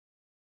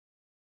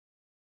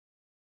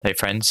Hey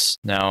friends,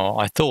 now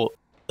I thought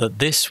that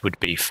this would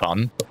be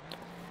fun.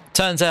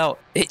 Turns out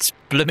it's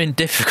blooming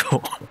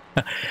difficult.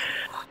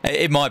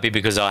 It might be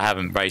because I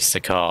haven't raced the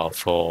car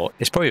for,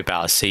 it's probably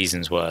about a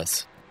season's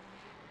worth.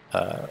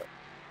 I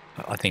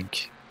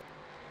think,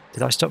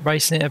 did I stop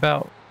racing it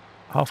about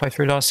halfway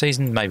through last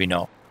season? Maybe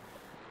not.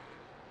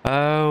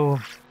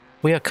 Oh,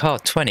 we are car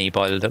 20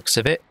 by the looks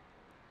of it.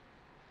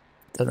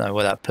 Don't know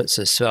where that puts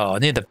us. Oh,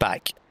 near the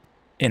back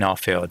in our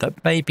field.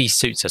 That maybe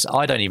suits us.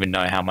 I don't even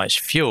know how much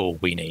fuel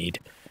we need.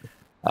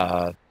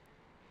 I'm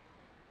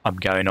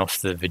going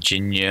off the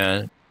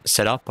Virginia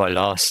setup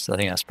I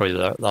think that's probably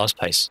the last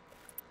place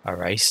I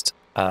raced.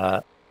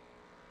 Got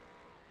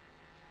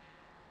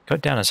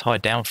down as high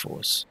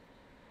downforce.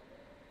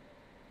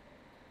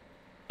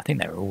 I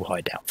think they were all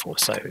high downforce,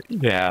 so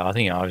yeah, I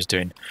think I was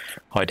doing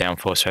high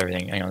downforce for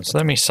everything. Hang on, so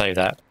let me save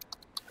that.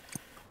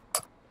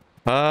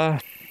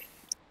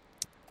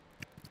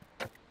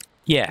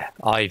 Yeah,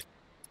 I've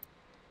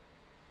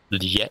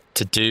yet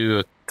to do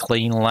a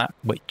clean lap,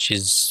 which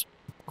is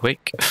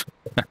quick.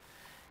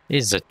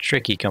 Is a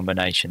tricky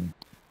combination.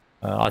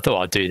 I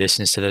thought I'd do this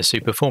instead of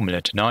Super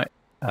Formula tonight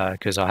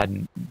because I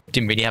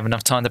didn't really have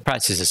enough time to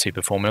practice the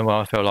Super Formula. Well,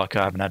 I feel like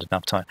I haven't had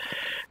enough time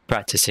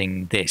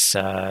practicing this.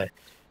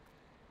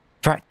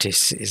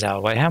 Practice is our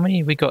way. How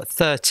many? We got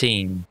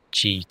 13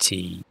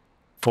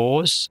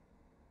 GT4s.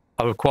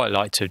 I would quite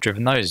like to have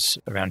driven those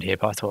around here,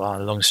 but I thought,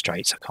 oh, long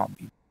straights, I can't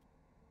be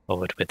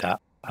bothered with that.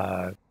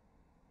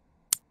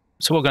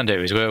 So what we're going to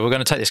do is we're going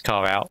to take this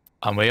car out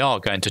and we are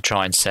going to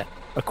try and set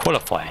a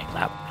qualifying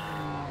lap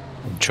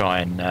and try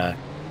and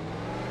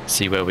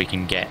see where we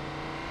can get.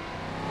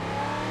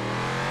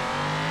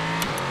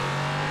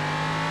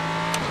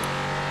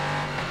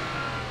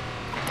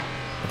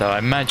 Although I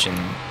imagine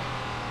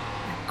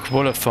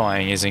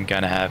qualifying isn't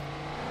going to have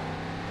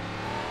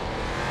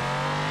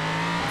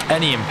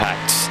any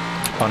impact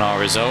on our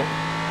result.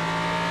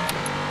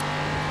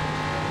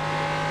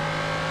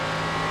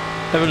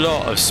 There were a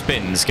lot of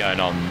spins going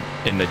on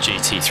in the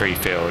GT3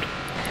 field.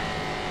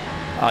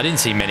 I didn't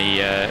see many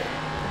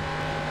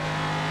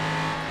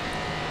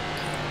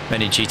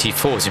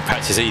GT4s in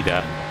practice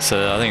either,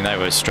 so I think they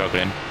were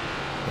struggling.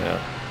 Yeah.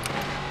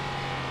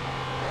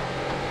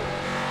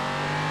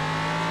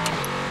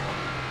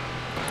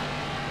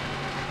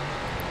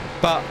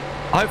 But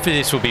hopefully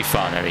this will be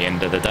fun at the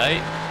end of the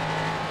day,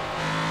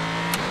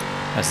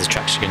 as the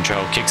traction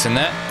control kicks in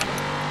there.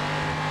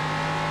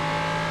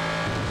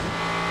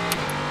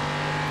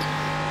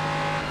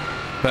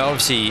 But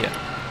obviously,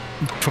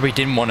 probably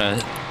didn't want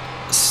to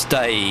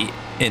stay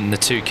in the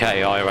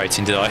 2K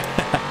iRacing, did I?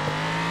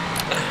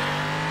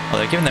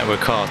 Although, given that we're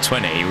car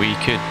 20, we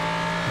could,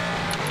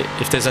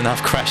 if there's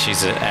enough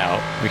crashes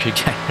out, we could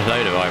get a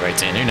load of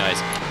iRacing, who knows?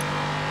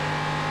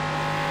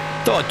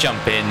 Thought I'd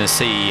jump in to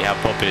see how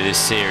popular this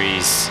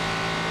series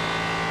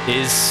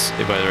is,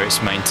 whether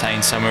it's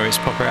maintained some of its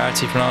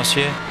popularity from last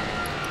year.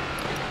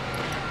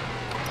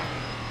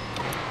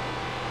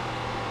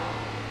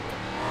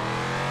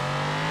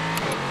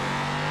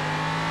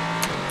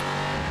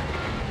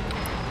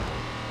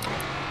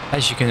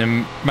 As you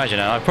can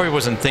imagine, I probably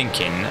wasn't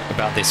thinking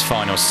about this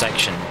final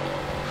section,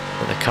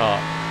 but the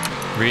car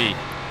really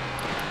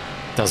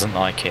doesn't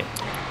like it.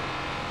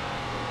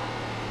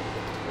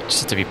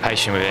 Just have to be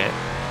patient with it.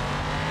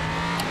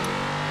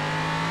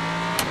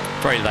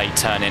 Very late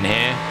turn in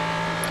here.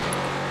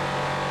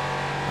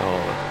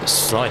 Oh, it's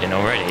sliding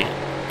already.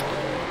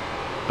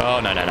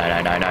 Oh, no.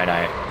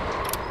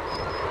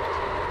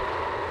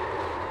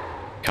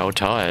 Cold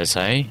tyres,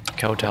 eh?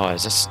 Cold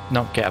tyres. Let's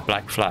not get a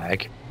black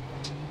flag.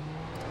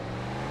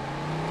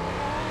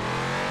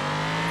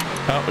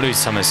 Oh, lose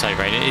some of the save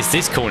rate. It's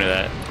this corner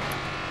that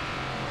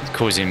is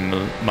causing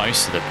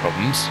most of the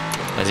problems,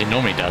 as it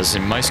normally does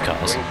in most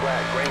cars. Green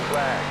flag, green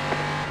flag.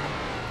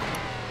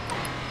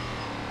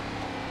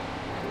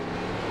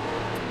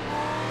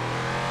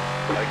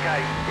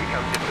 Okay, here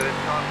comes your first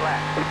time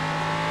lap.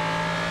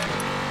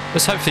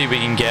 But hopefully we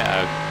can get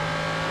a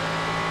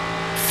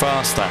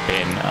fast lap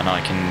in and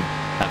I can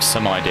have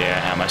some idea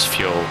how much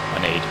fuel I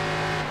need.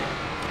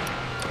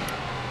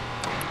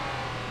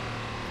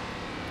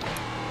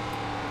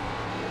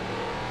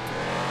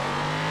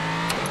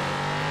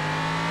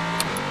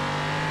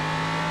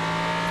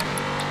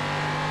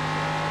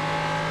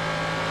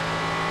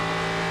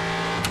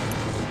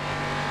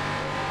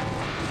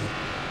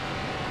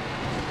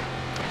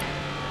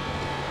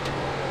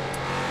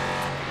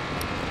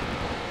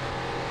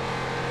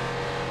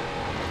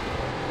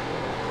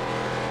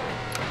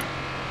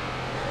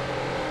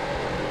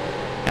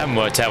 Haven't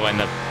worked out when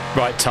the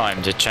right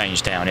time to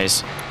change down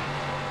is.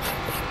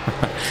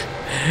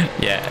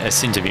 Yeah, I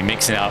seem to be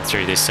mixing it up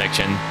through this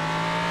section,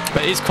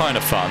 but it's kind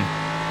of fun.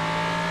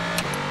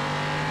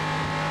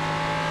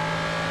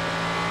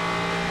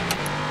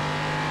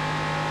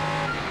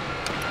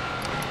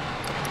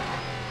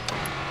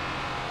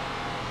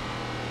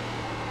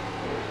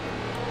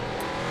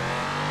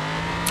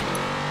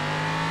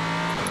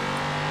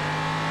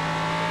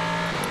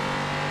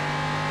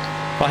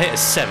 If I hit a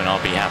 7,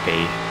 I'll be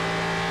happy.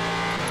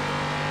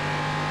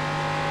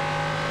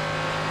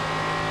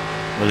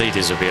 The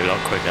leaders will be a lot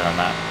quicker than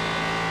that.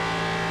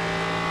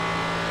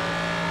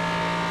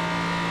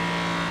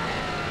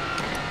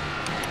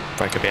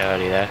 Break a bit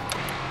early there.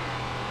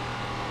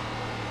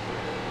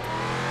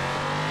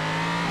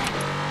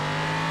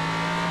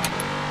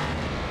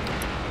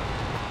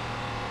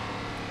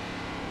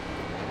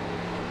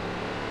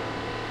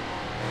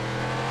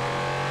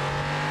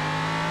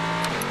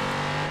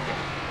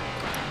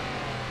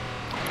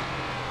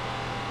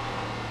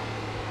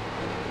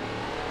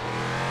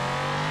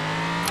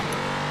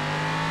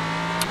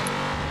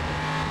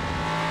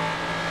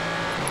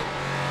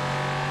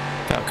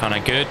 Felt kind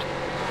of good.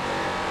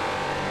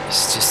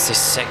 It's just this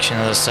section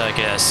of the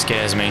circuit that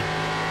scares me.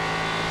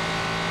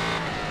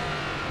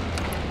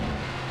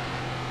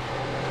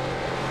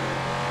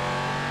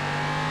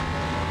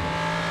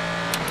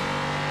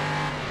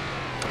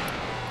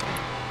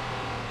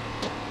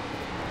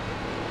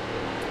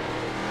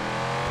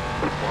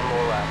 One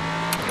more lap.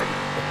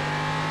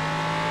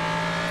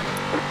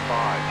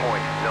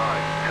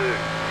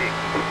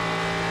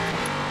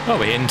 5.926. Oh,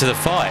 we're into the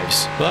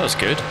fives. Well, that was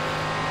good.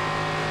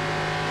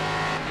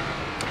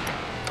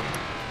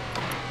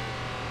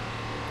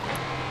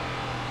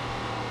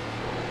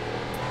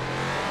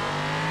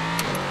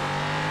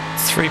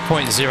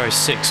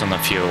 .06 on the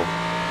fuel,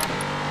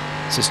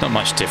 so it's not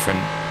much different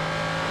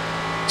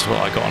to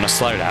what I got on a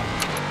slow lap.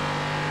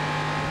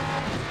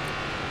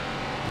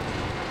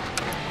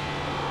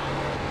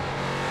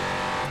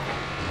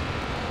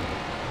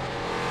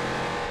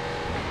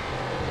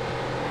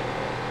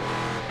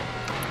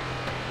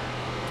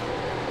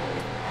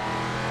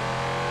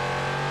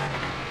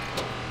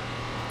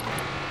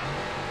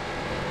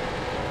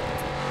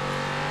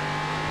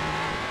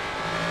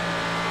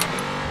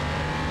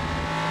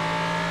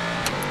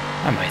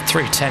 I made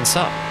 3/10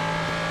 up.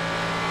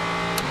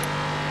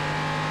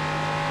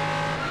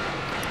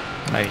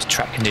 Maybe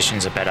track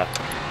conditions are better.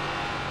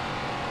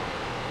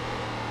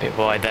 Bit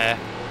wide there.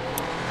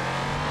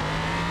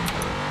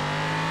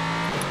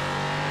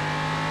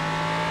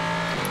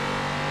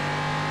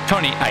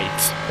 Only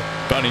 8th,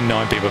 but only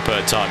 9 people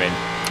per time in.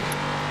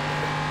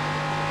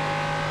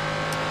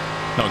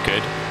 Not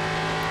good.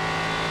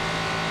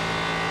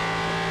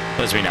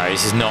 As we know,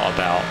 this is not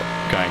about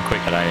going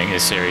quick, I don't think,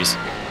 this series.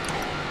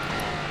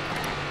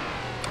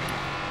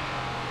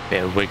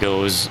 Bit of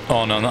wiggles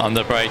on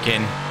the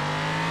braking.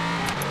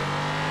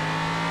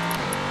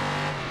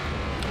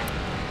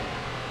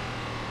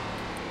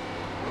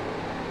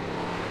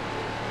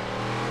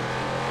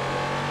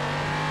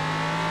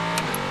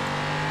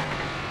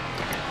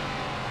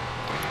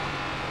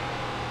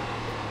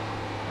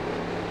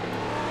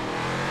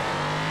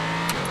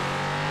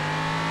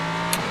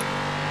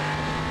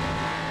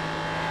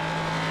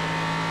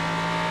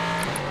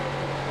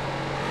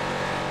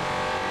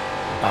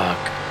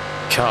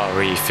 Car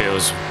really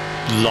feels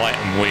light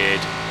and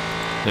weird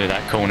through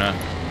that corner.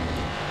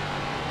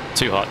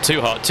 Too hot,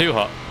 too hot, too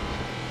hot.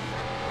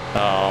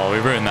 Oh, we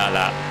ruined that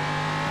lap.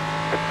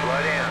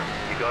 Slow down.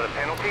 You got a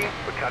penalty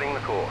for cutting the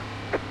course.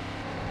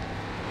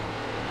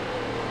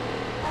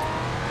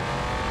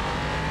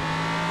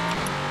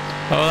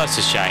 Oh, that's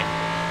a shame.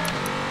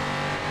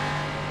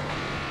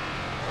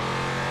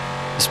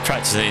 Let's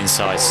practice the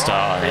inside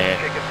start on here.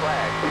 Check a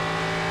flag.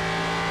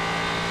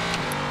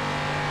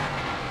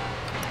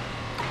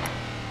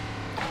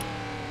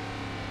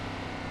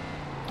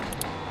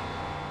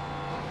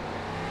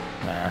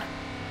 Nah,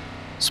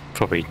 it's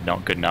probably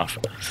not good enough.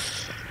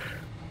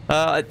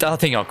 I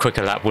think our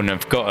quicker lap wouldn't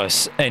have got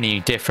us any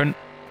different.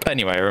 But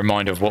anyway, a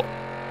reminder of what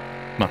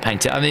my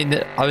painting. I mean,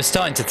 I was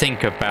starting to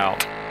think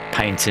about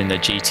painting the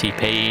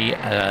GTP.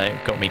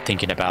 It got me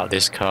thinking about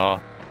this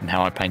car and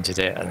how I painted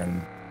it, and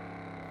then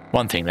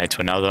one thing led to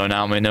another, and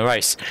now I'm in the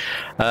race.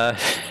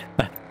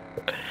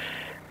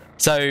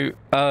 So,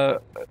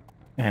 how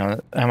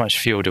much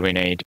fuel do we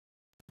need?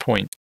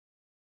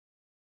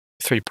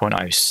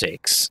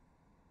 3.06.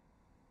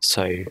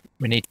 So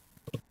we need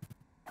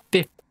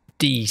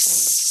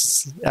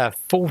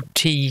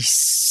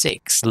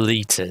 46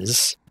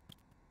 litres.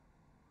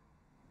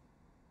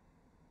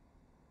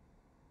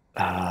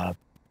 But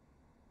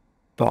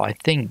I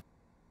think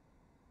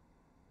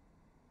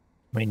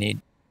we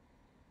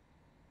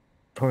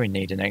probably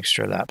need an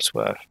extra lap's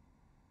worth.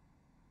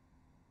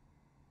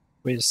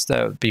 Which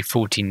that would be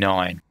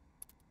 49.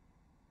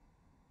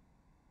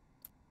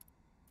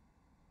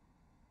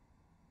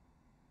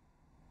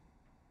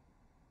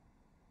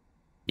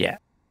 Yeah,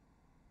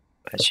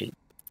 actually,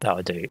 that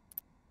would do.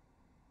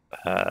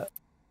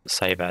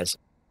 Save as.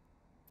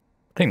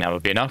 I think that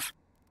would be enough.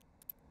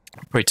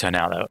 Probably turn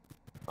out that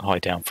high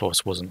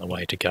downforce wasn't the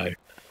way to go.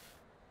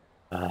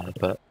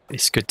 But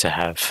it's good to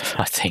have,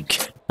 I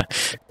think,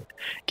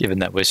 given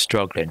that we're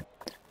struggling.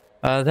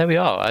 There we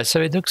are.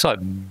 So it looks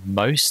like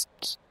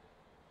most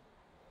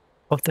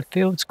of the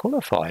field's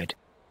qualified.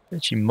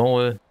 Actually,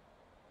 more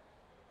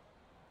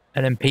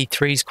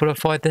LMP3s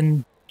qualified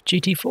than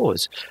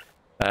GT4s.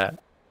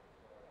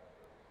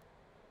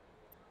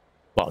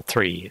 Well,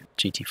 3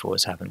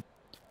 GT4s haven't.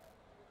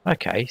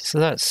 Okay, so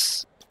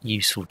that's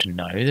useful to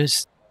know.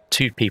 There's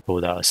 2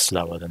 people that are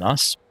slower than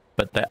us.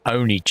 but they're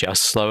only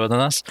just slower than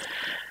us.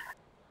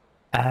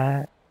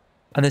 And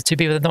there's 2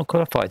 people that are not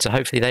qualified, so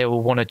hopefully they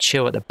all want to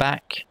chill at the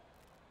back.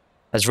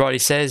 As Riley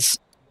says,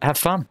 have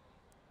fun.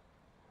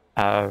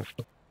 Right,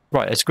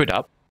 let's grid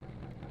up.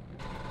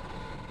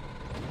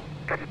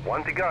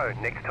 1 to go.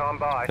 Next time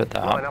by. Put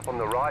that Line up. up on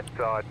the right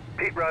side.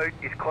 Pit road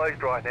is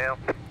closed right now.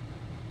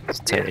 Let's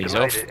take these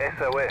off.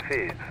 SOF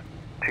is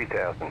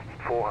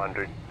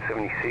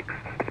 2,476.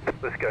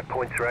 Let's go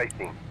points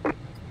racing.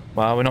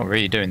 Well, we're not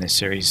really doing this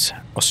series,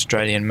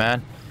 Australian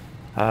man.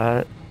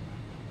 I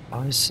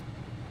was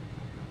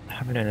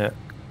having a look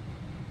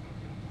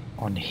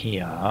on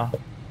here.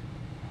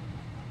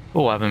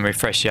 Oh, I haven't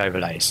refreshed the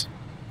overlays.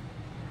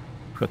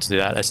 Forgot to do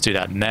that. Let's do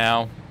that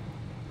now.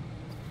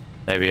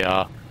 There we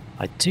are.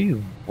 I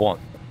do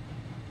want...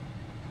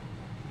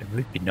 It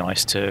would be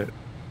nice to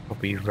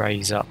probably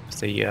raise up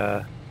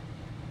the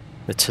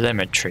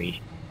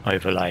telemetry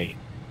overlay,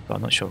 but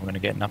I'm not sure if I'm going to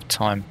get enough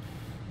time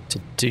to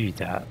do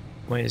that.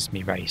 Where's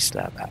me race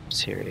lab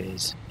apps? Here it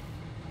is.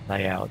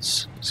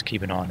 Layouts. Let's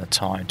keep an eye on the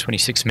time.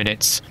 26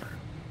 minutes.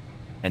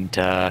 And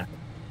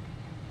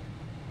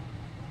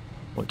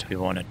what do we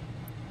want to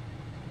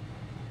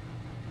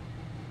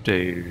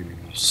do?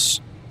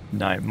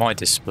 No, my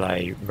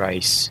display,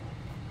 race,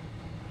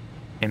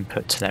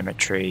 input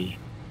telemetry.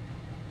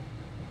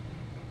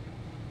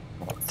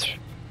 What?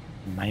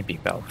 Maybe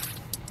about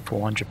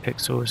 400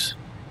 pixels.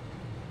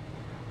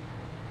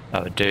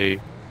 That would do.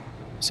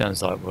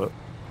 Sounds like we're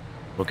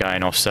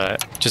going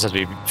offset. Just has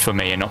to be for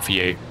me and not for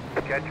you.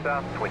 Catch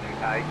up,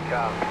 28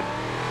 cars.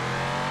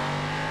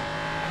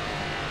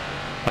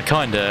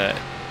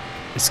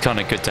 It's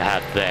kinda good to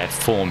have there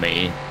for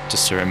me,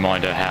 just a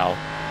reminder how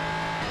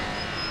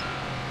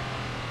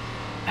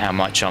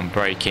much I'm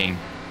braking.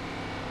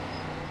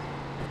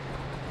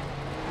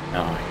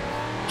 Oh,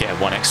 get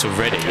 1x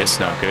already. That's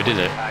not good, is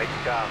it? 8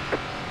 cars.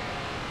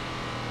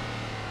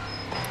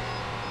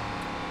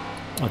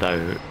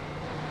 Although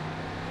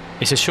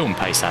it's a shortened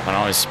pace lap, and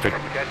I was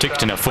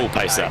predicting a full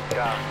pace lap.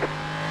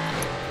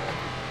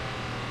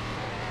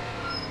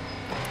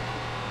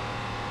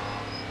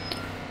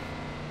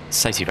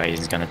 Safety rating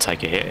is going to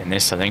take a hit in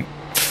this, I think.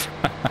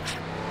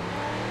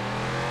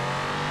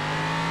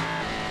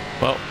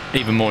 Well,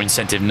 even more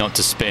incentive not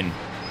to spin.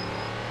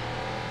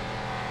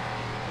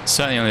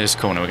 Certainly on this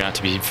corner, we're going to have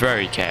to be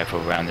very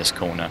careful around this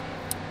corner.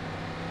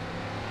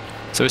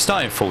 So we're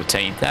starting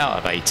 14th out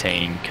of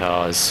 18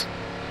 cars.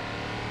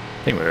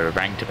 I think we were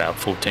ranked about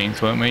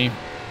 14th, weren't we?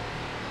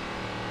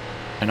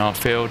 In our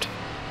field.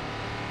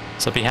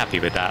 So I'd be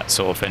happy with that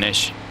sort of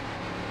finish.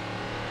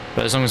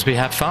 But as long as we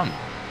have fun.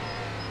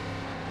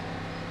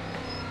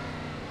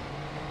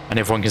 And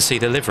everyone can see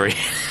the livery.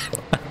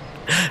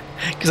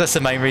 Because that's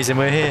the main reason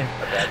we're here.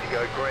 About to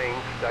go green,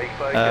 stay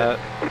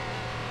focused.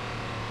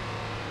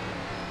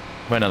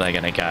 When are they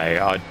going to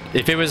go?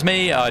 If it was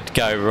me, I'd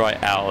go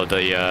right out of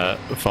the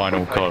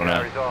final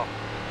corner.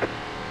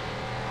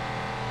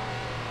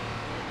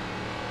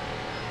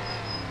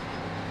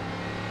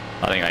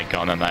 I think they've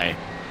gone, haven't they?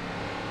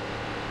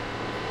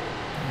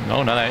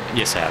 No,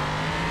 yes, they have.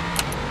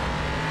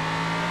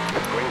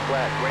 Green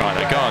flag, green Right,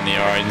 the flag. guy on the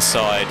orange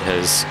side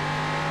has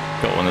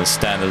got one of the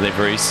standard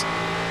liveries.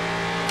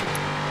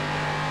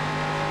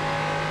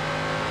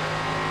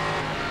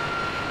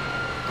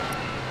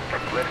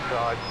 Left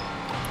side.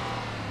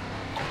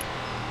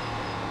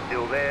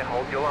 Still there,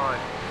 hold your line.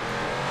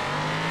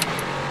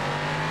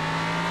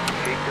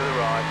 Keep to the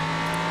right.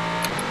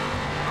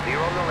 Clear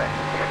on the left.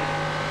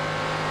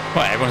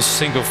 Right, everyone's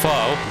single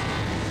file.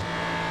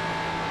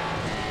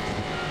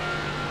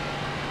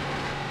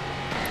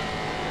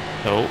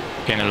 Oh,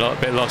 getting a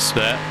bit lost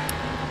there.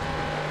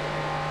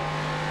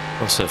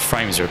 Also, the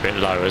frames are a bit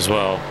low as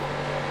well.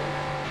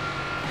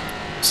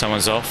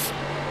 Someone's off.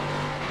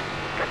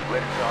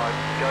 Left side,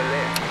 go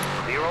left.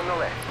 Clear on the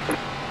left.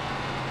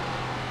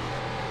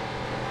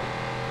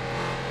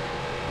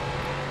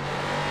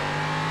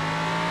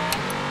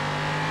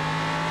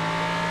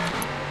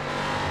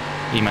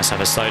 He must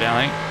have a slowdown,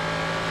 I think.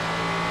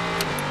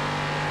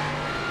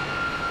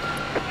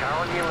 Car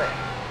on your left.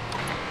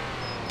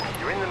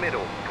 You're in the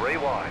middle, 3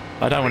 wide.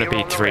 I don't want to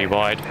be 3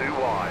 wide. 2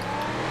 wide.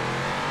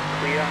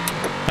 Clear.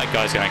 That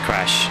guy's going to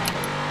crash,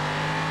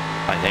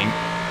 I think.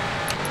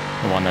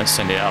 The one that's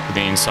sending it up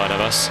the inside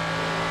of us.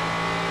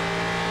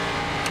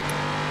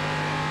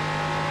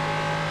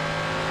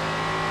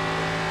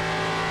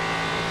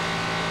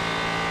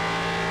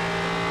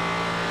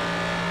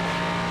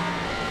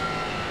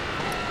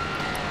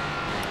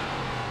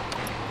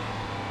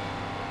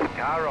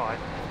 Car right.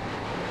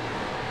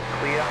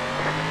 Clear.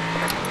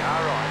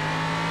 Car right.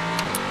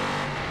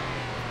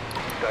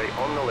 Stay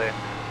on the left.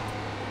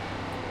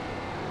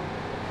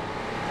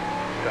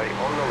 Stay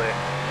on the left.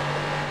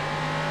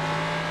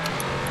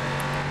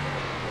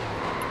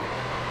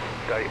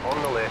 Stay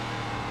on the left.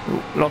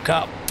 Ooh, lock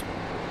up.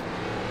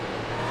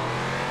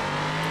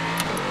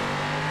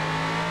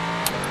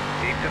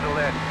 Keep to the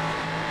left.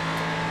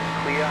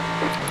 Clear.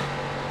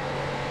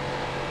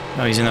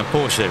 Oh, he's in a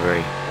Porsche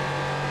livery.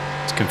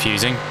 It's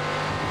confusing.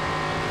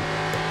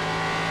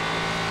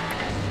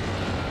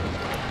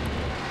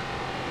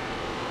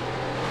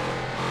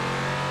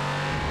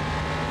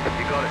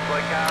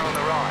 Slow car on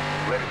the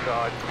right. Left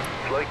side.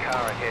 Slow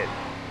car ahead.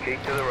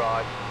 Keep to the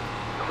right.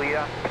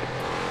 Clear.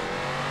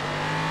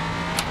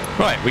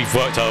 Right, we've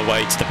worked our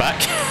way to the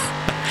back.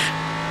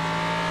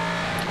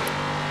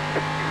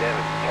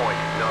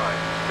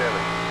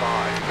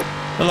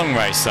 11.975. A long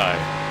race though.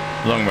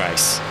 Long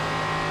race.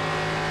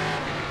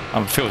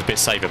 I feel a bit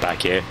safer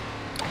back here.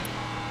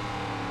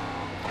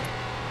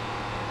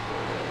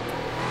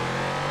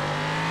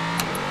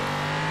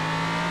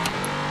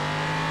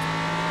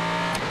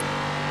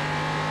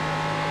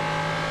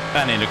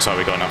 And it looks like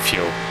we've got enough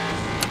fuel.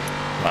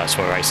 Well, that's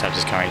what Race Hub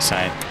is currently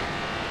saying.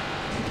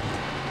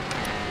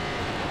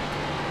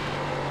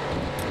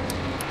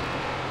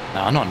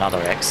 No, not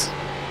another X.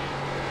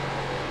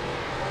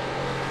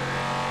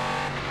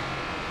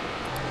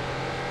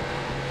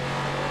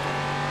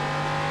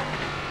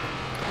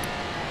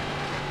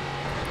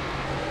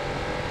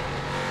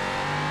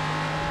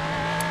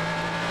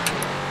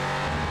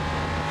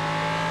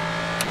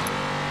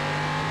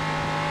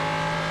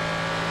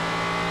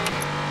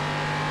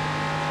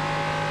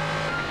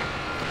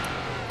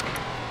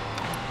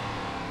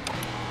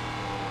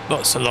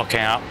 Lots of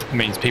locking up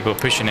means people are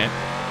pushing it.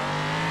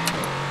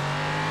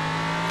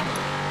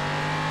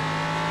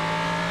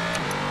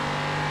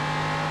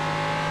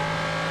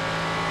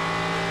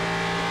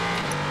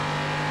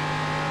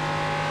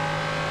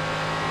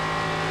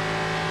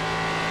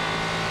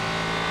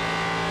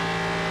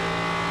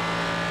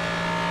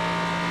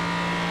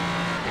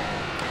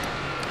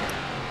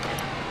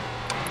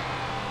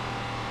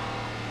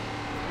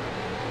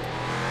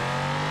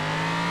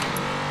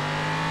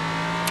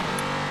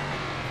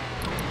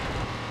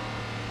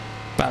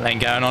 Back lane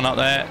going on up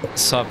there,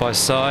 side by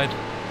side.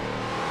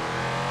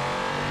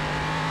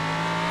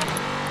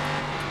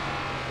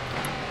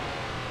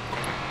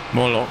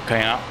 More lock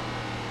going up.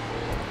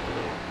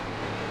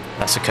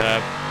 That's a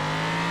curb.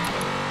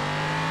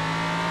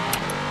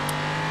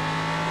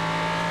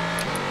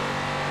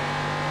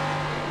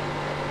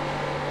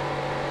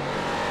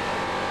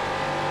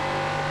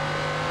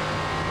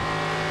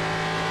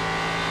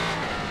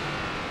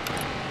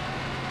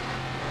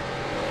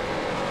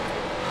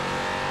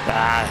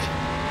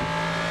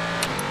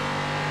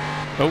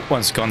 Oh,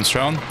 one's gone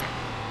strong.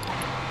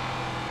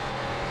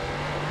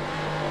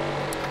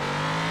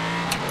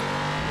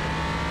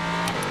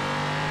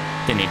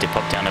 Didn't need to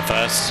pop down at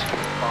first.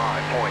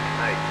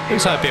 5.8.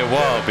 Looks like it'll be a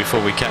while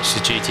before we catch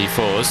the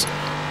GT4s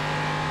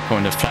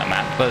on the flat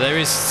map, but there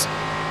is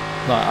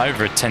like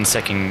over a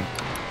 10-second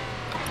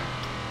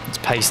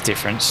pace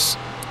difference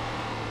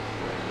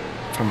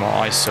from what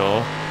I saw.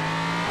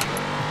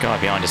 The guy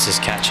behind us is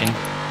catching.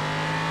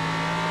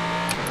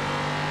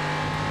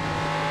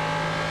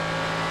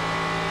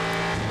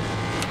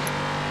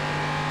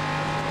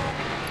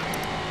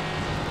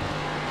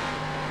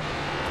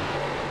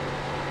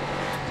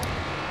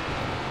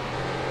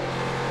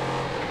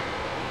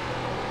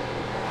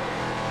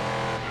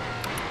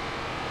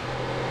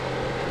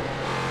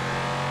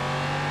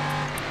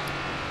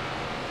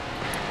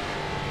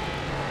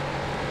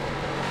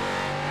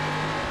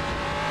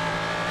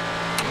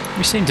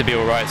 We seem to be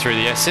alright through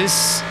the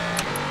S's.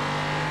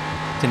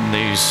 Didn't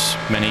lose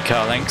many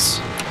car lengths.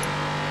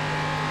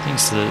 I think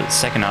it's the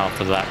second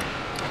half of that.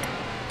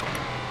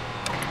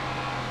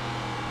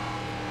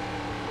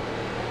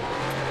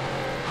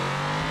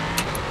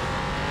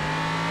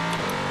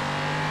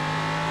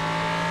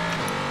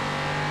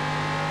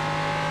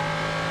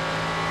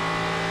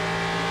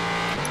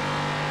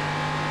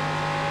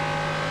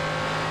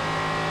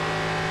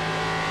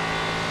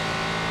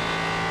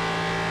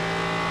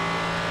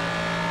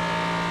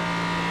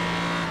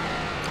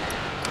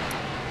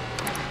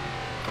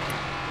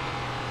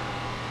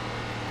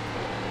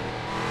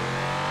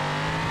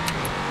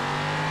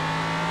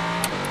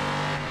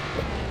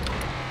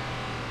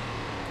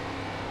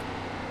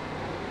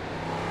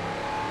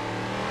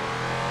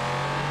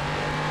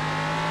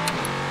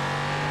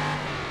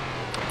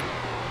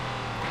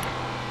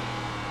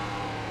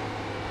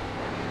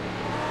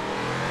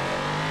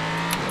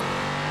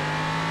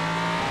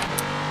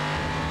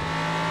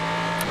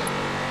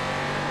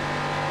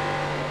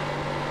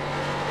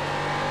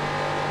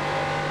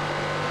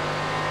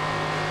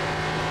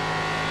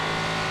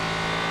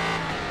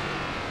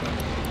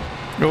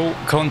 Oh,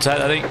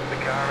 contact, I think. The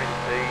car in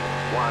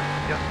P1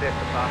 just set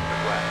the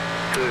fastest lap.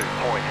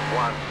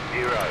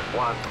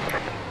 2.101.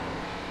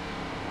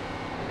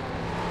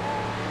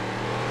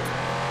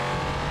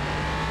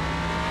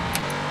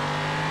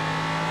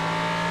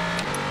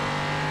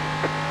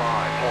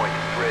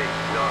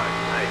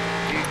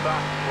 5.398. New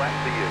fastest lap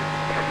for you.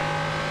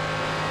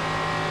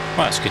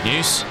 Well, that's good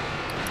news.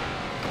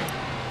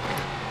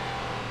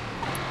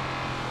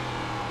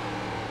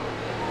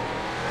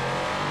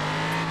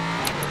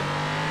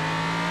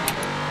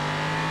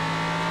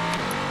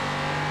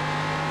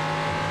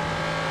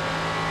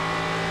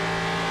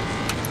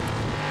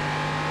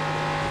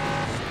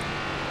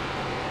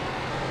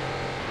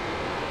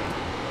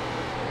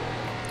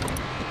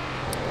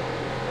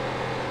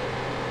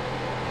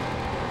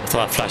 I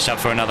thought I'd flash up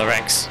for another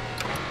X,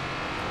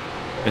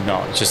 but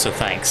not, just a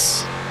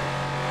thanks.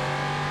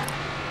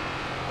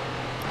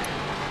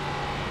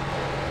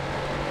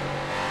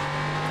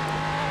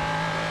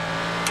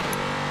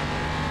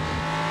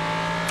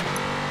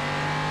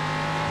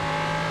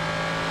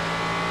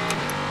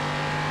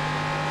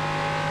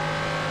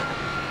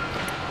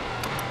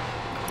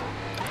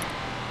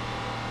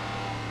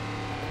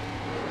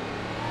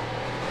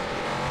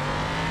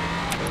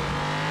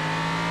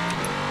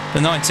 The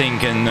 19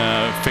 can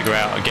figure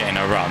out getting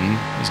a run.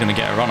 He's going to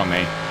get a run on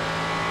me.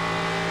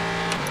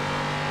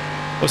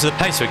 Also, the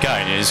pace we're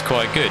going is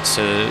quite good,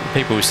 so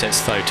people who set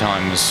slow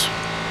times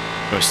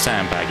were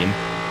sandbagging.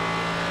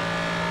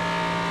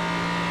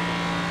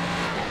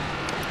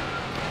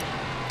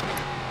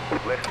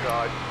 Left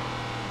side.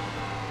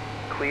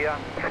 Clear.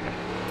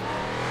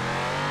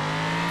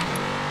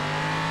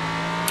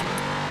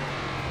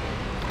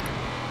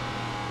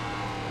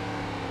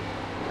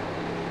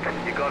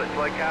 You got it,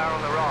 slow car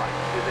on the right.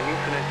 There's an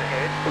incident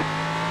ahead.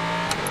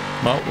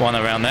 Well, one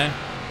around there.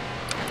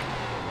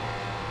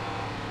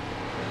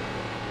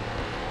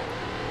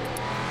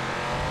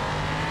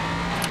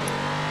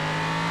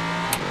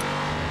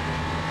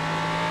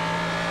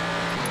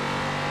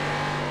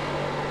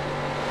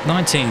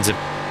 Nineteen's a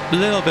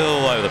little bit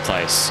all over the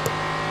place. The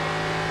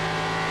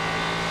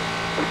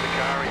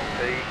car is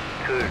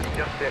P2.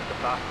 Just set the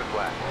fastest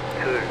lap.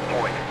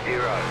 2.01.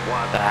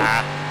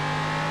 Ah.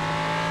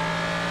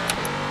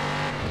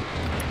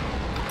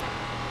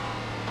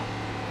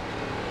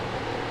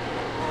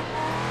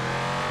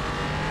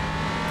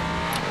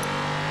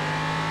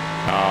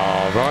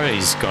 Oh,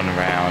 Riley's gone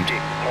around.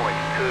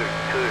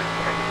 6.22.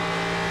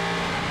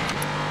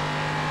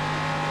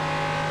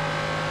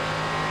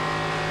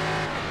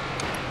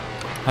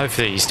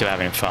 Hopefully he's still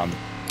having fun.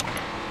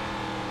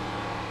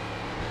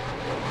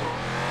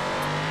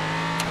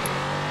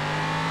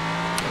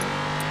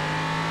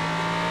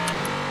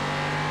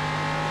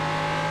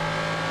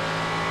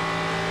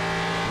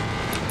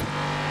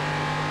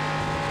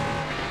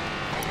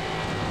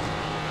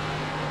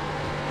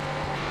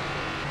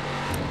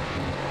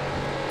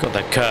 Got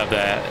that curve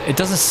there. It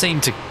doesn't seem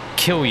to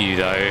kill you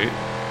though,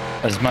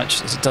 as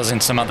much as it does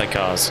in some other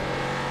cars.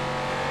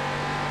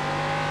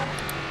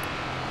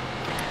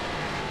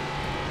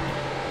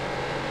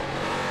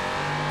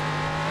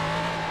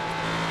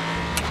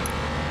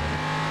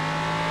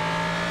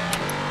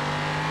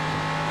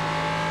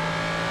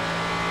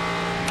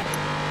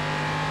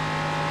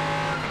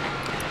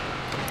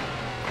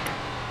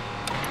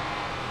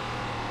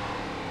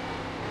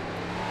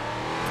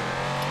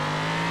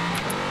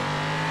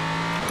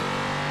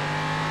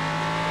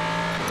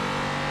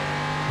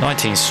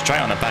 Straight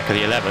on the back of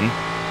the 11. I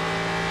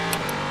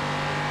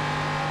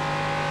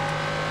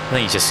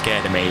think he's just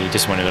scared of me. He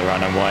just wanted to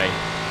run away.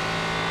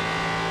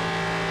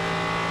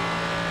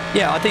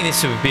 Yeah, I think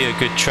this would be a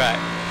good track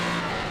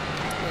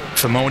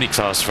for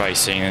multi-class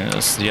racing, and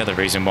that's the other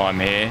reason why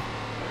I'm here.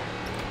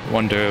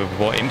 Wonder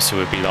what IMSA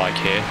would be like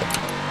here.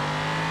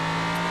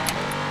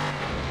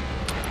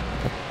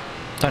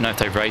 Don't know if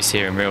they race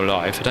here in real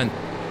life. I don't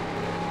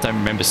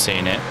remember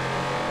seeing it.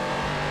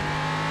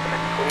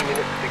 20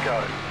 minutes to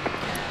go.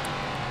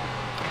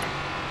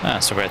 Ah,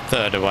 so we're a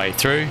third of the way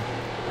through.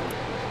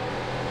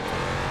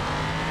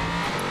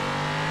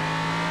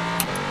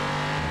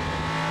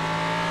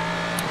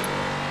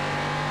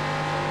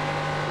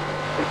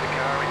 The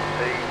car in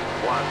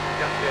P1,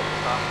 just set the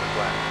fastest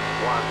lap.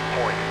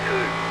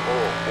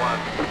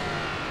 1.241.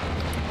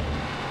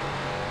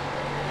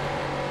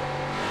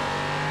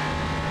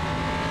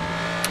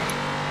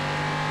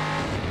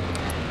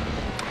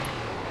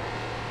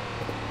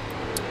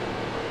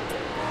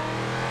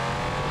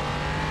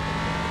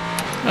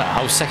 A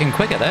whole second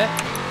quicker there.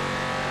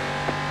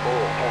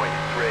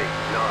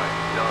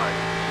 4.399.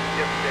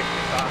 Just set the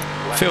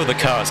fastest lap. Feel the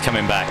car's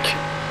coming back.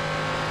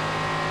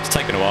 It's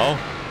taken a while.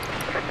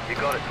 You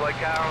got it, slow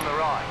car on the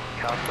right.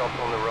 Car stops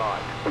on the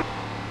right.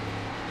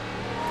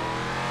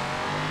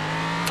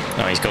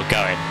 Oh, he's got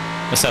going.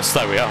 That's how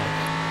slow we are.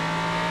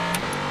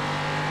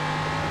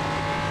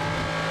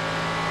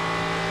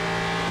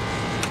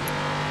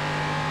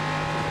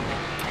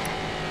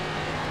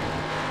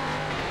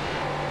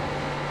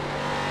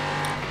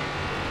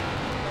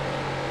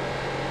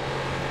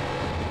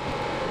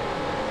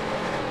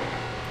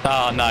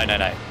 Oh, no.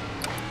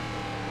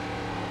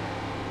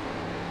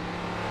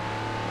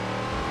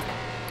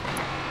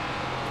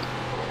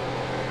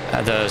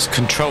 There's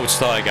controlled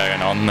slide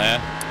going on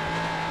there.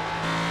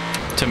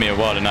 Took me a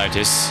while to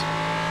notice.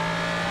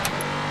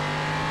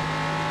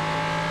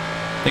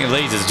 I think the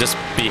leaders will just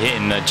be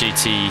hitting the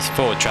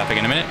GT4 traffic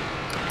in a minute.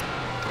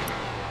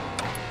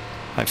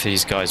 Hopefully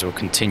these guys will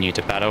continue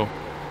to battle.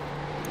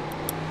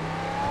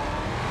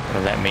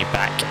 Gonna let me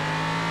back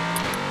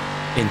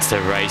into the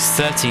race.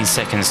 13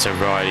 seconds to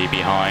Riley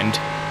behind.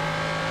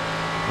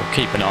 We'll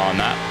keep an eye on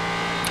that.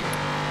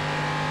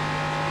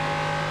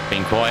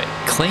 Been quite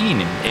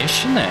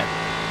clean-ish, isn't it?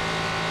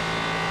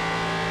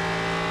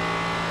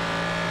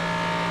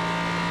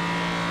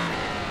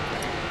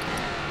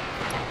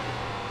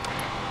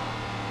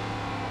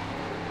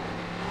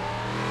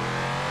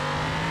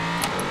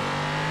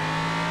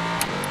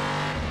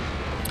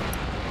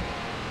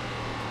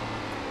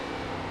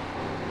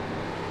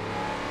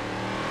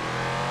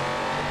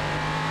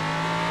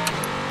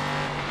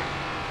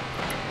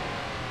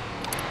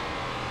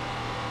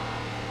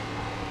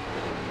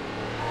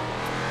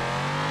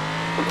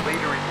 The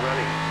leader is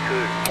running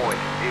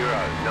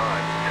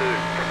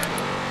 2.092.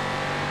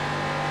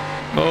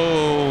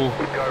 Oh.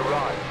 Go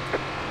right.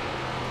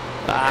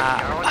 Ah.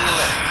 Car on your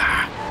left.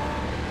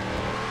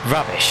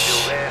 Rubbish.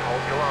 Still there,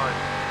 hold your line.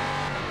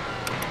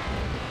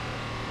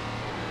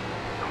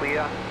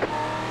 Clear.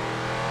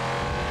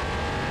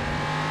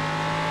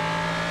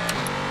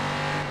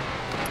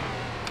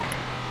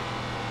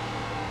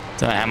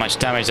 Don't know how much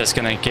damage that's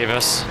going to give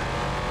us.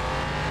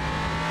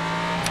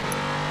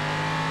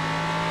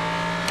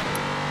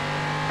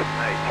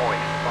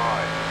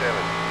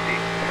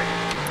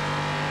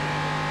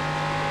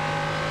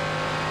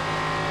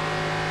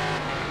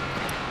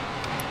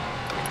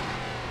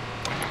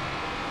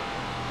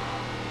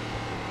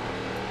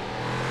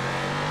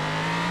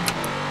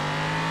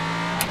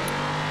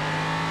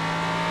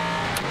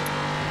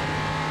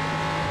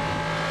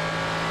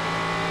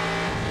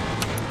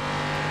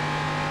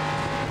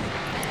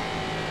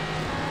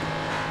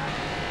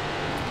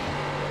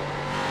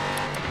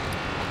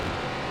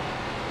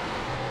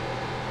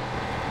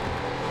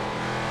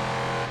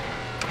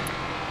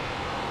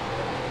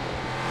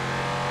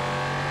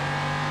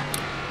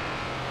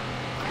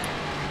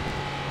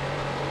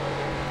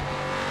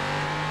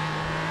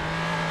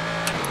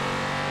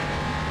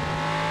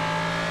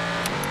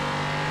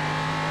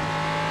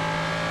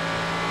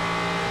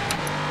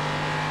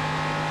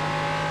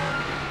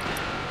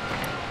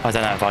 I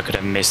don't know if I could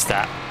have missed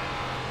that.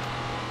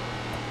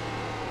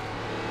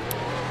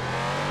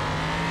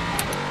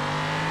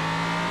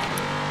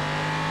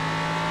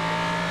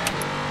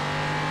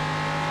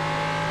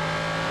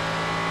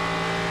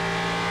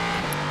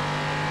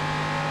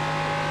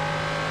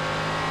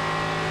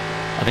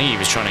 I think he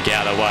was trying to get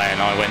out of the way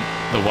and I went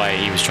the way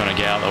he was trying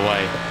to get out of the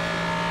way.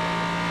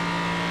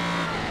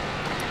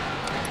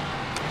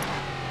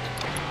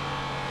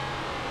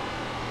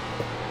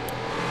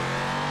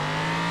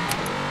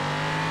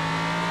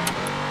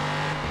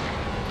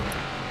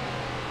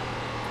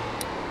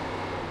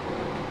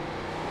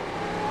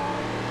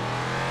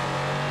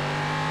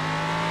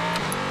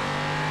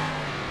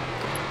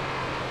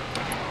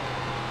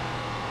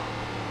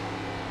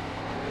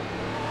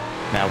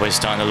 Now we're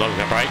starting to lock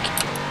the brake.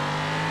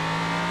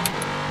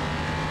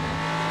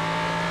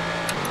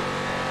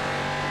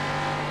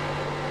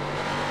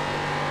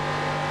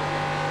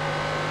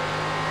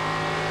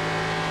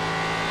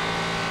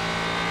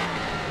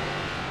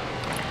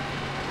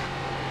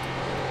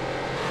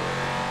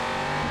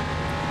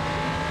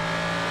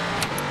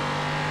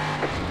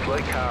 Slow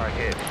car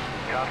ahead.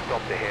 Car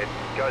stopped ahead.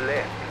 Go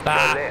left. Go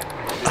left.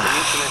 There's an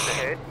incident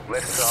ahead.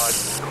 Left side.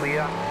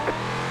 Clear.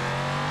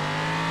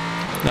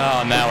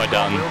 Oh, now we're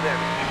done.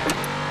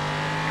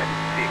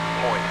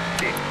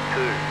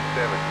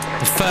 6.627.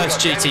 The first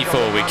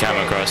GT4 we come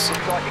across.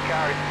 Looks like your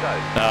car is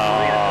stowed. Oh.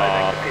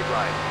 Back to pit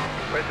lane.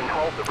 Press and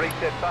hold the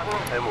reset button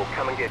and we'll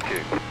come and get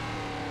you.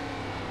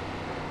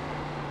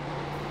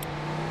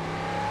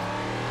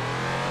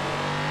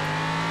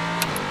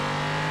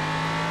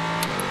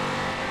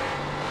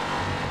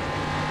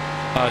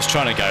 I was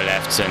trying to go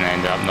left and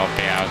end up not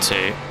being able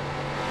to.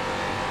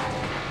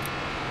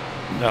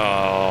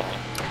 Oh.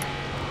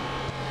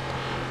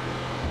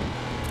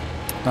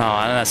 Oh,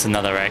 and that's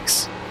another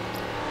X.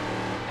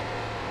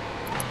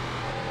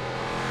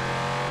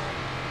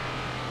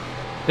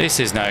 This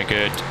is no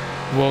good.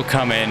 We'll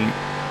come in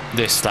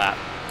this lap.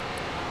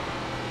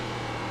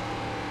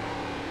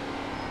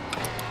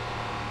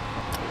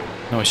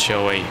 Or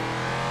shall we?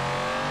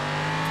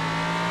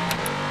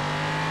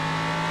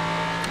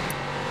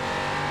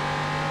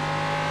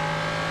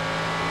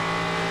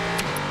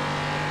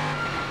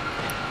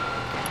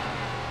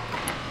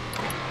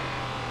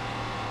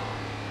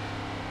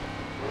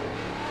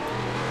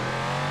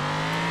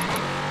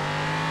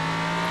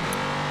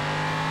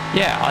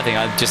 Yeah, I think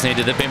I just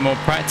needed a bit more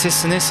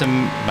practice in this,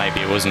 and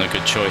maybe it wasn't a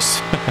good choice.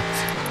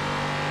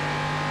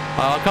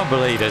 I can't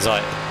believe there's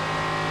like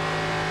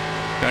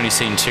we've only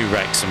seen 2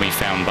 wrecks and we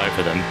found both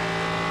of them.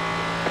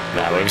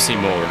 No, we've seen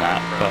more than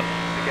that, but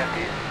The gap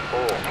is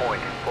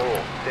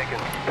 4.4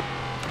 seconds.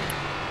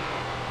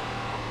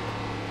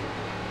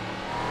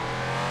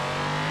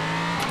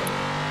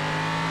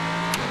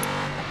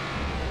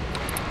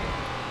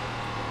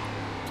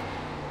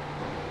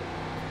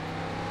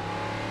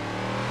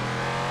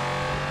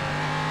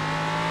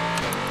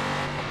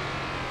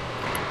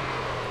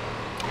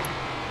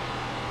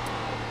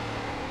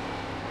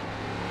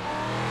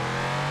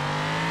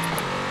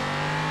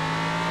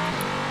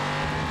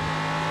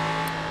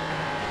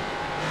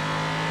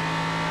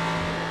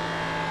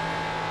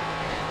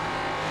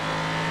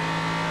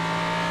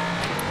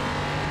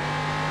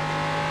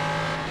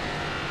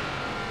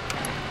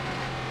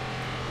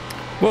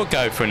 we'll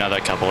go for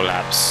another couple of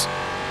laps.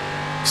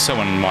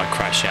 Someone might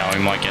crash out, we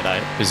might get out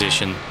of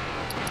position.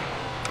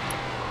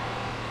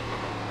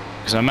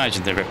 Because I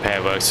imagine the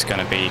repair works is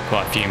going to be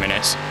quite a few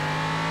minutes.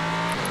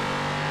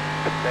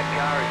 That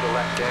car is a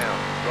lap down.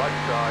 Right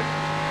side.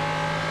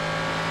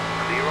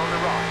 Clear on the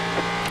right.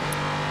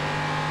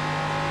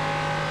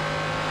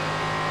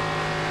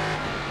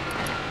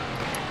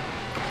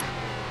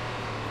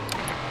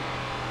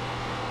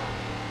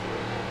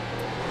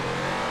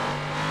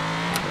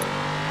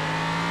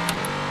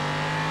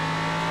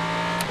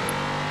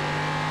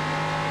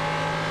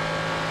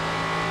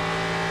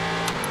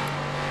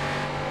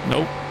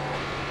 Nope.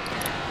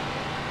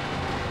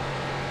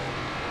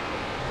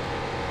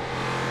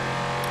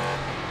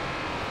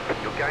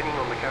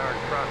 car in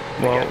front.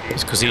 Well,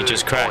 it's because he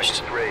just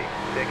crashed. 3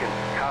 seconds.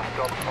 Car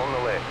stops on the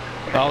left.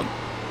 Oh.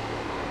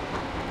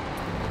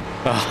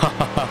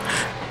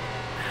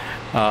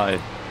 I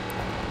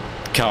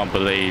can't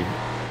believe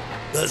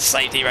the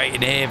safety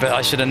rating here, but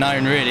I should have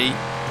known really.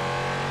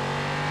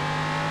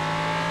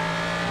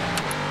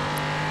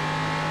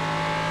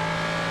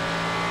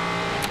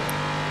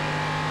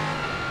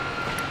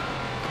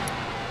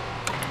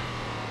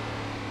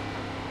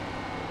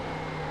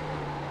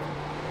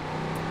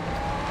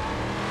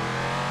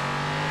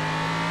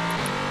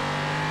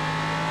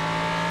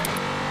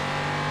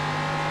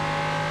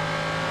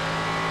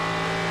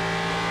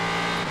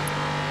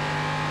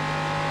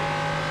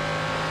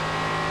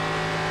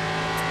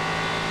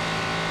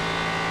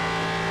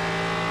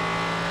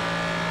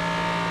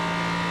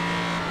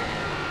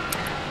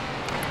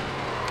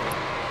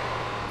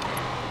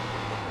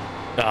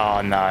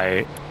 Oh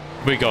no,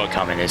 we got to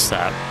come in this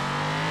lap.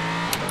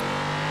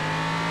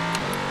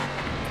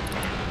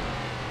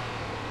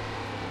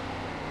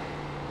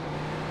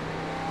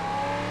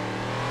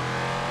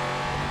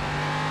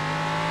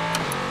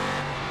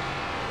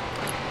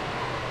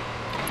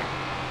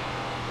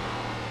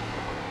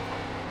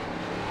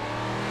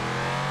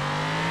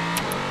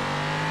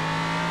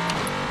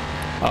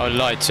 I would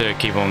like to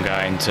keep on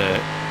going to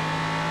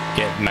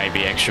get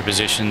maybe extra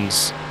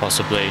positions,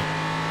 possibly.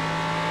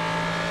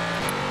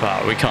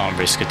 But we can't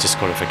risk a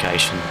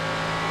disqualification.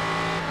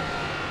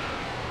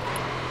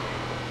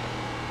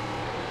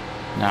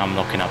 Now I'm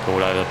locking up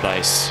all over the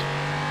place.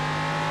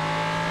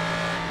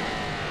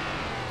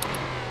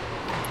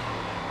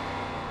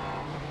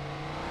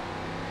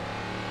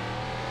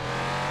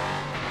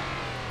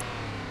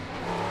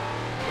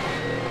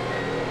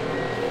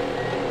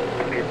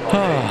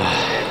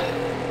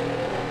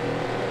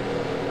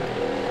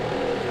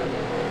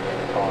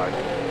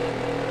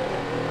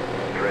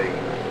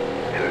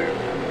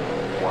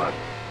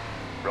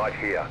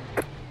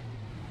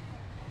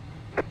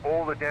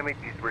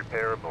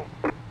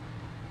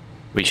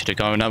 We should have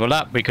gone another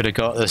lap. We could have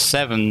got the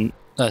seventh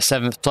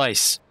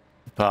place,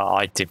 but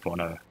I did want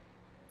to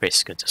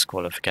risk a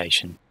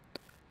disqualification.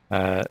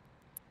 How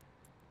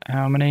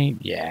many?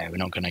 Yeah, we're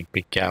not going to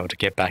be able to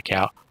get back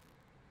out.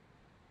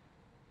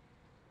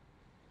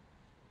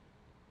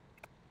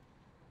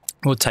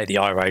 We'll take the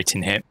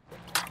iRacing hit.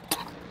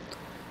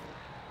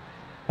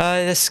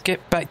 Let's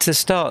get back to the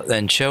start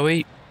then, shall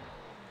we?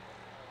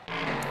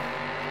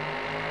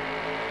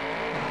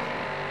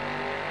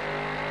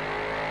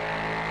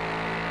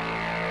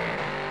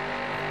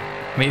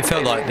 I mean, it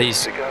felt like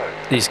these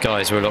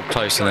guys were a lot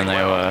closer than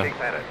they were.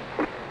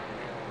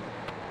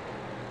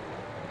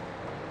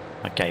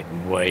 I gave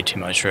them way too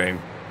much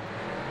room.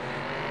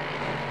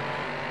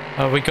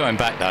 Oh, we're going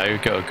back though.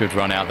 We've got a good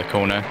run out of the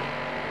corner.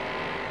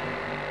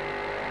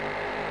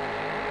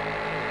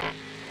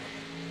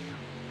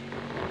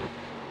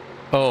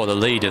 Oh, the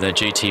lead of the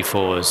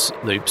GT4s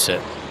loops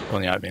it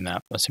on the opening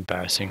lap. That's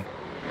embarrassing.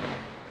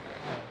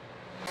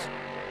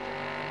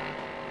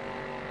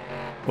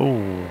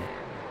 Ooh.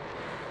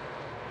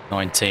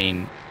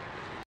 19.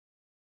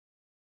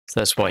 So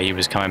that's why he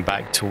was coming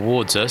back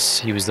towards us.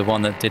 He was the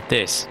one that did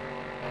this.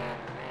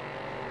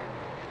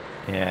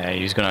 Yeah,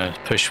 he was going to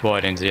push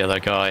wide into the other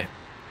guy.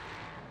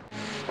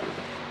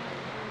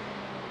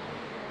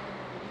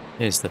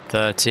 Here's the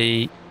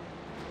 30.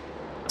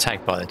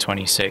 Tagged by the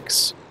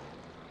 26.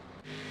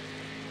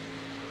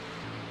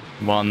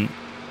 One.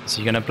 Is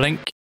he going to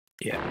blink?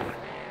 Yeah.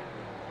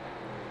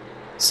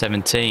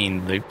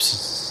 17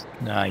 loops.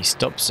 No, he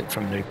stops it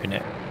from looping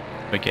it.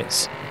 It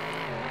gets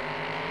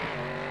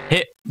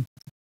hit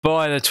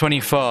by the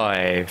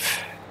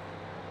 25.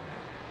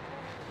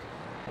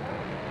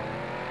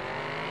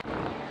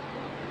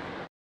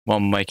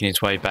 One making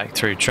his way back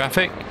through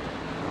traffic.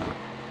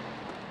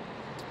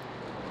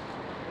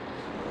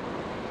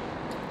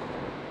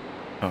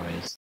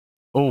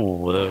 Oh,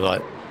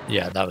 like,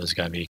 yeah, that was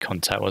going to be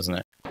contact, wasn't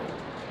it?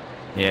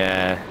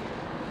 Yeah,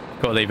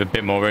 got to leave a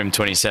bit more room.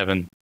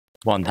 27.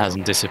 One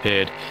hasn't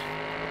disappeared.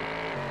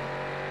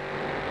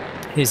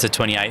 Here's the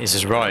 28, this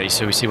is Riley,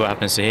 so we see what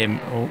happens to him.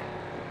 Oh,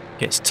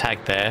 gets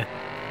tagged there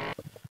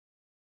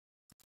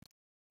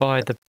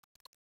by the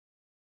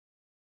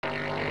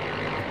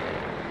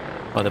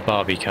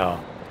Barbie car.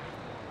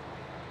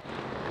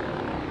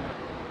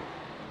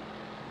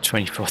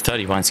 24,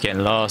 31's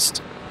getting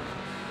last.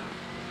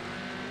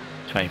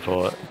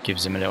 24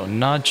 gives him a little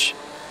nudge.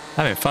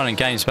 Having fun and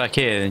games back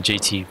here in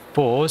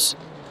GT4s.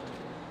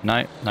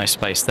 No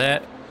space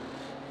there.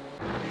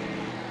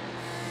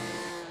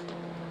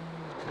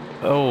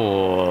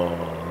 Oh,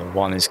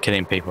 one is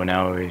killing people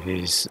now with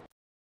his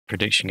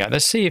prediction gap.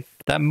 Let's see if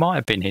that might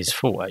have been his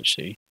fault,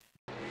 actually.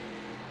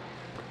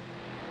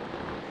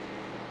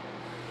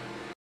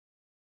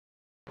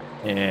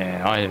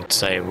 Yeah, I would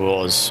say it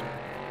was.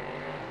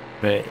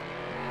 But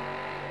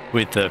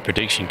with the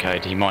prediction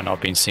code, he might not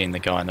have been seeing the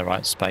guy in the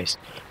right space.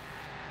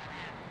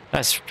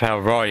 That's how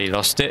Riley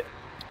lost it.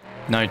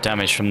 No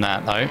damage from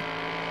that, though.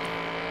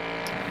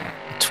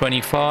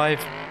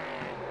 25.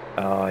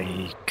 Oh,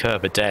 he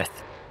curb of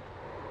death.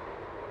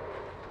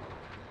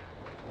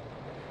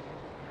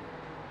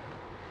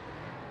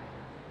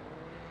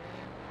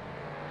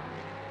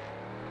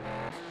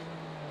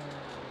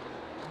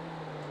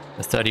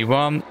 The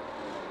 31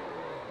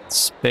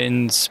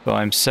 spins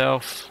by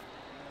himself.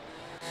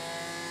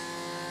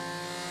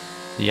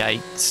 The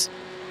 8.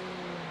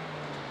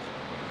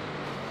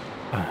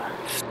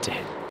 Oh,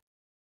 dear.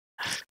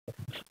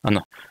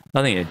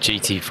 I think the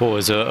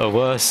GT4s are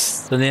worse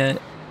than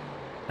the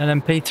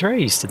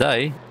LMP3s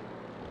today.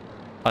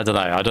 I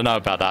don't know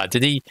about that.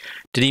 Did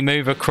he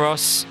move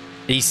across?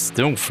 He's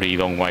an awfully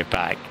long way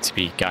back to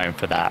be going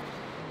for that.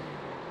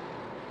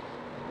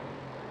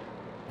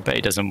 I bet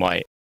he doesn't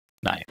wait.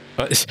 No,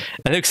 but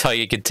it looks like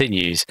it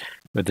continues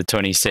with the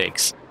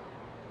 26.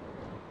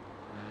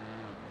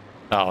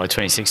 Oh, the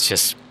 26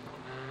 just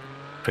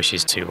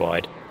pushes too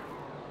wide.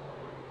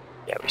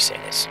 Yeah, we've seen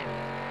this.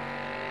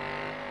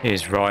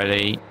 Here's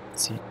Riley.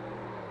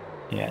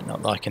 Yeah,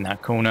 not liking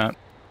that corner.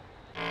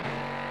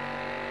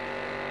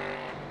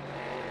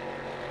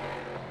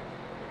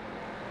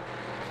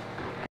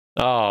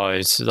 Oh,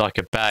 it's like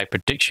a bad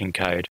prediction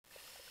code.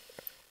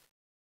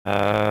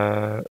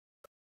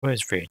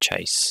 Where's rear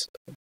chase?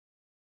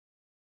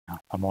 Oh,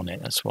 I'm on it,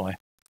 that's why.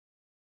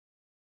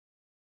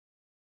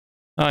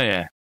 Oh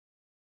yeah.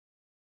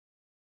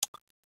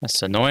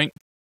 That's annoying.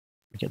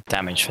 We get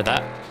damage for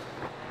that.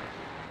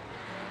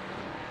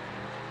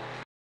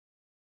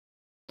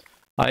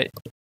 I'd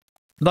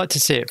like to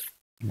see it.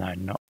 No,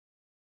 not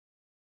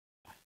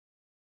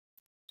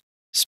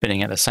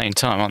spinning at the same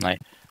time, aren't they?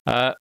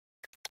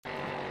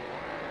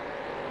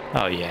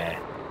 Oh yeah.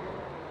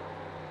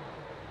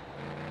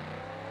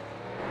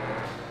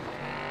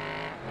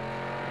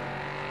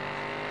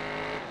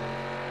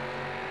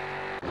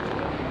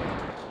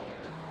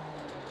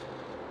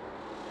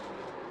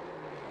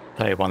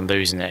 Player 1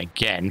 losing it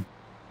again.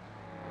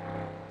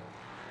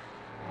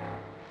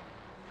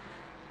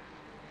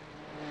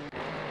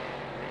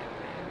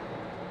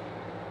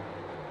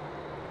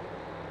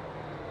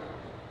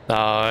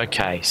 Oh,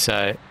 okay,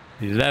 so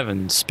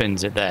 11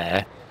 spins it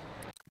there.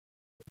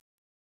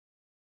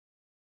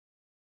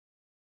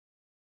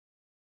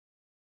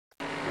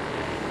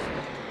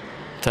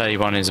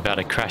 "31 is about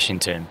to crash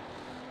into him.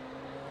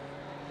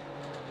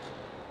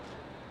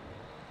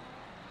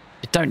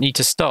 You don't need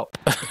to stop.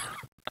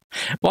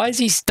 Why has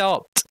he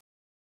stopped?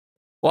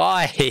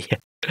 Why?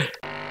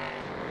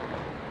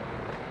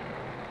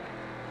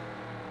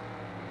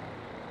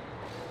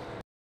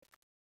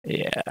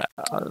 Yeah,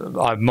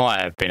 I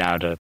might have been able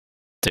to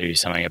do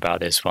something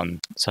about this one.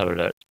 Let's have a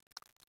look.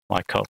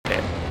 My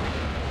cockpit.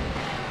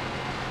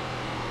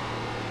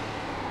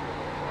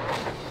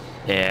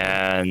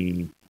 Yeah,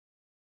 and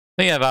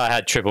I think if I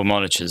had triple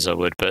monitors I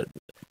would, but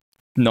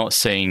not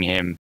seeing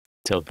him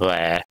till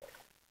there.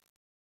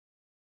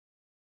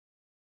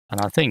 And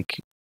I think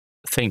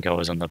I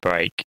was on the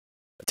brake.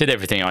 I did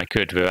everything I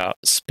could without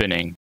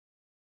spinning.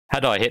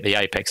 Had I hit the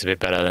apex a bit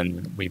better,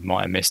 then we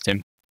might have missed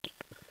him.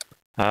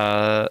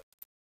 Oh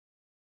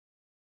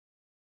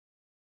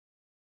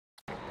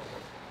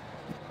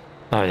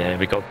yeah,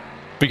 we got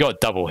a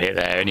double hit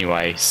there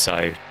anyway,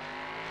 so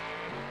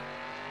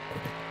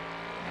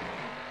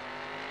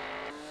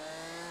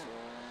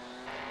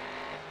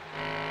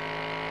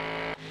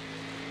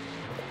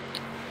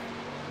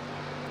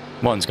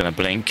one's gonna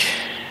blink.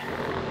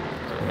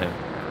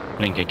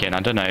 Blink again. I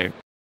don't know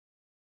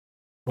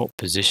what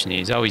position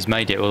he is. Oh, he's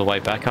made it all the way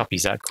back up.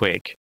 He's that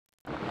quick.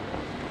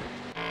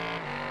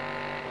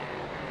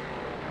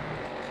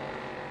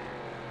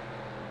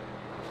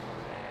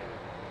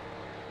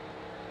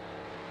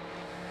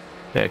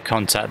 Bit of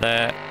contact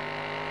there.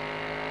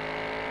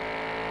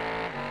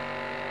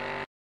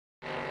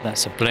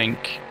 That's a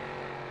blink.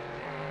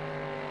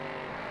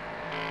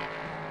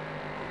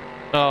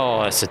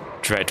 Oh, that's a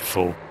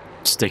dreadful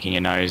sticking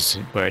your nose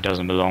where it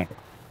doesn't belong.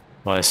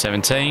 By a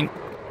 17.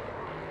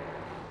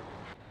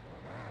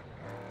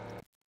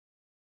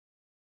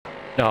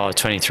 Oh,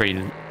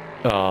 23.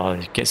 Oh,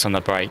 he gets on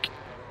the brake.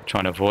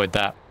 Trying to avoid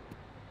that.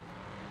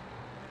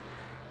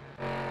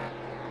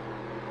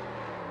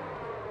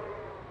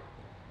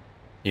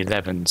 The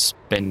 11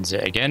 spins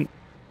it again.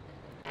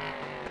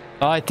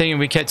 I think if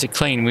we kept it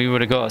clean, we would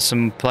have got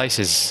some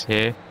places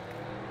here.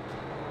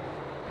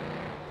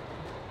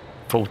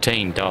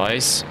 14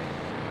 dies.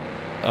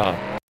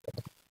 Oh,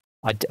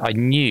 I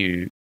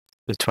knew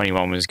the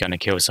 21 was going to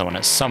kill someone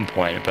at some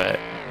point, but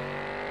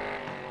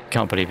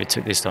can't believe it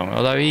took this long.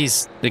 Although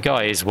the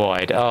guy is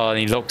wide. Oh, and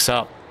he locks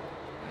up.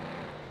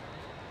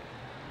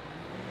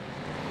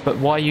 But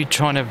why are you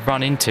trying to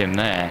run into him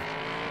there?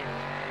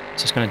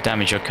 It's just going to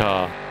damage your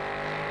car.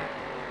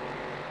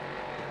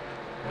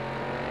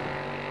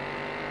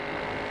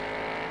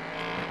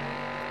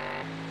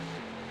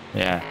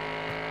 Yeah.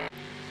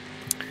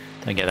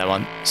 Don't get that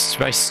one. This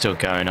race is still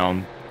going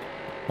on.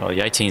 Oh,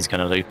 the 18 is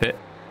going to loop it.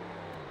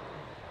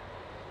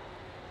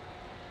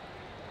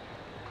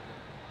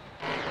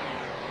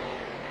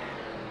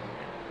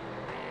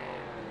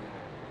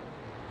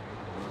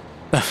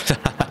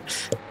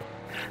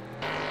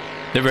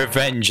 The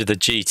revenge of the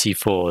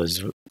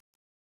GT4s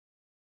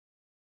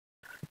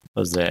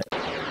was it.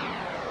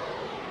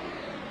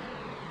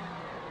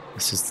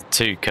 This is the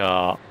 2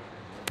 car.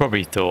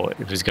 Probably thought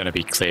it was going to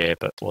be clear,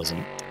 but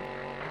wasn't.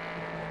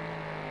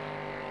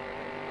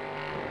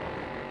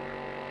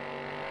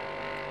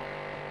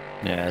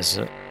 Yeah, there's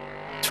a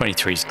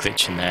 23's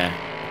glitching there.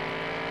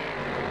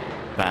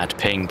 Bad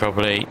ping,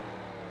 probably.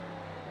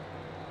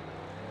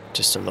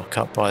 Just a lock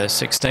up by the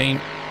 16.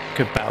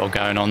 Good battle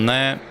going on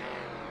there.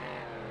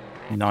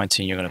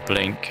 19, you're going to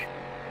blink.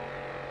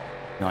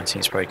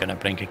 19's probably going to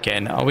blink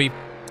again. Are we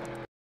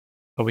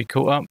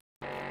caught up?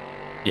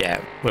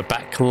 Yeah, we're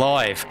back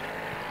live.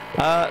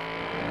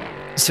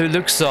 So it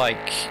looks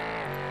like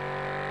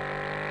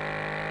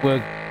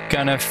we're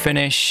going to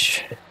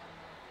finish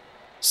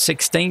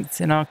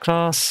 16th in our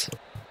class.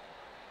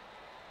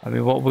 I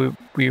mean, what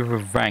we were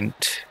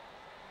ranked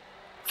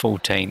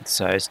 14th,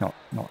 so it's not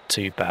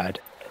too bad.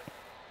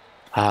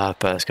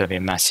 But it's going to be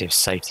a massive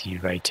safety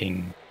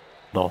rating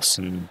loss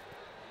and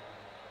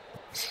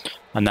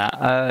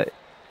that.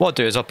 What I'll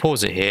do is I'll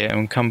pause it here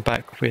and come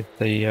back with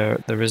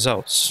the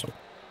results.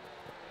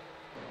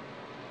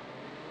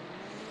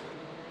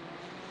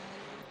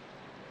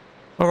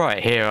 All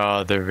right, here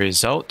are the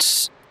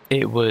results.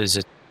 It was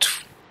a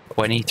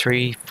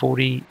 33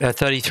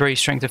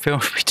 strength of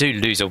field. We do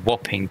lose a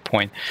whopping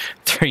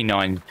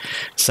 0.39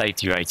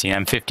 safety rating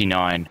and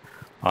 59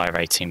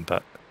 iRating,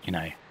 but you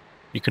know,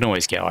 you can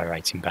always get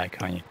iRating back,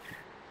 can't you?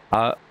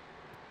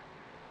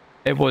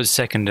 It was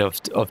second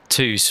of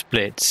 2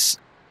 splits.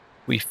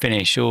 We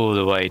finish all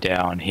the way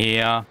down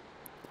here.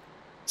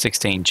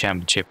 16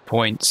 championship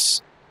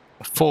points,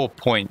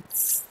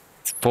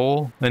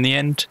 4.4 in the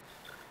end.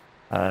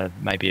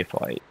 Maybe if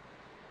I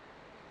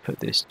put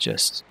this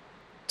just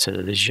to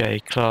the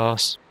Ligier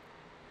class.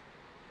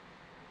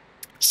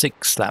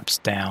 6 laps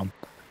down.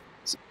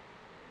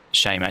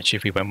 Shame actually,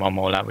 if we went one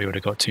more lap we would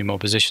have got 2 more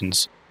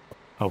positions.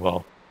 Oh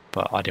well,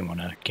 but I didn't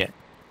want to get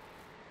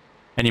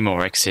any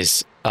more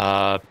X's.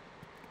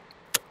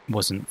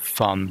 Wasn't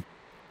fun.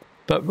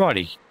 But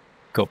Riley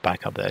got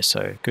back up there,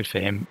 so good for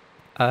him.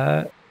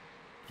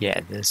 Yeah,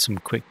 there's some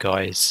quick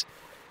guys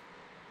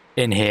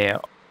in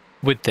here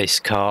with this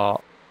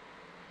car.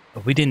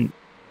 We didn't.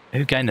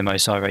 Who gained the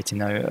most iRating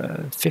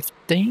though?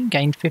 15,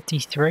 gained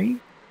 53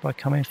 by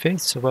coming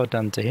 5th, so well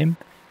done to him.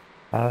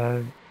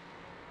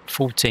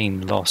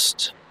 14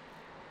 lost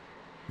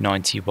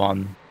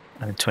 91,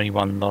 and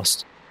 21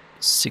 lost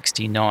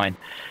 69.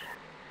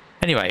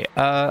 Anyway,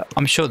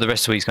 I'm sure the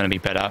rest of the week's going to be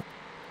better.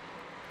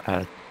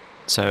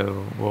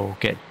 So we'll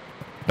get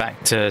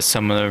back to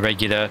some of the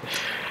regular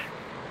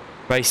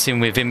racing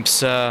with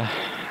IMSA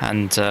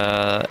and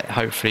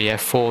hopefully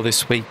F4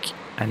 this week,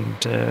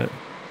 and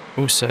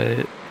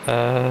also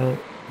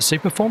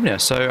Super Formula.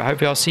 So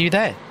hopefully I'll see you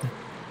there.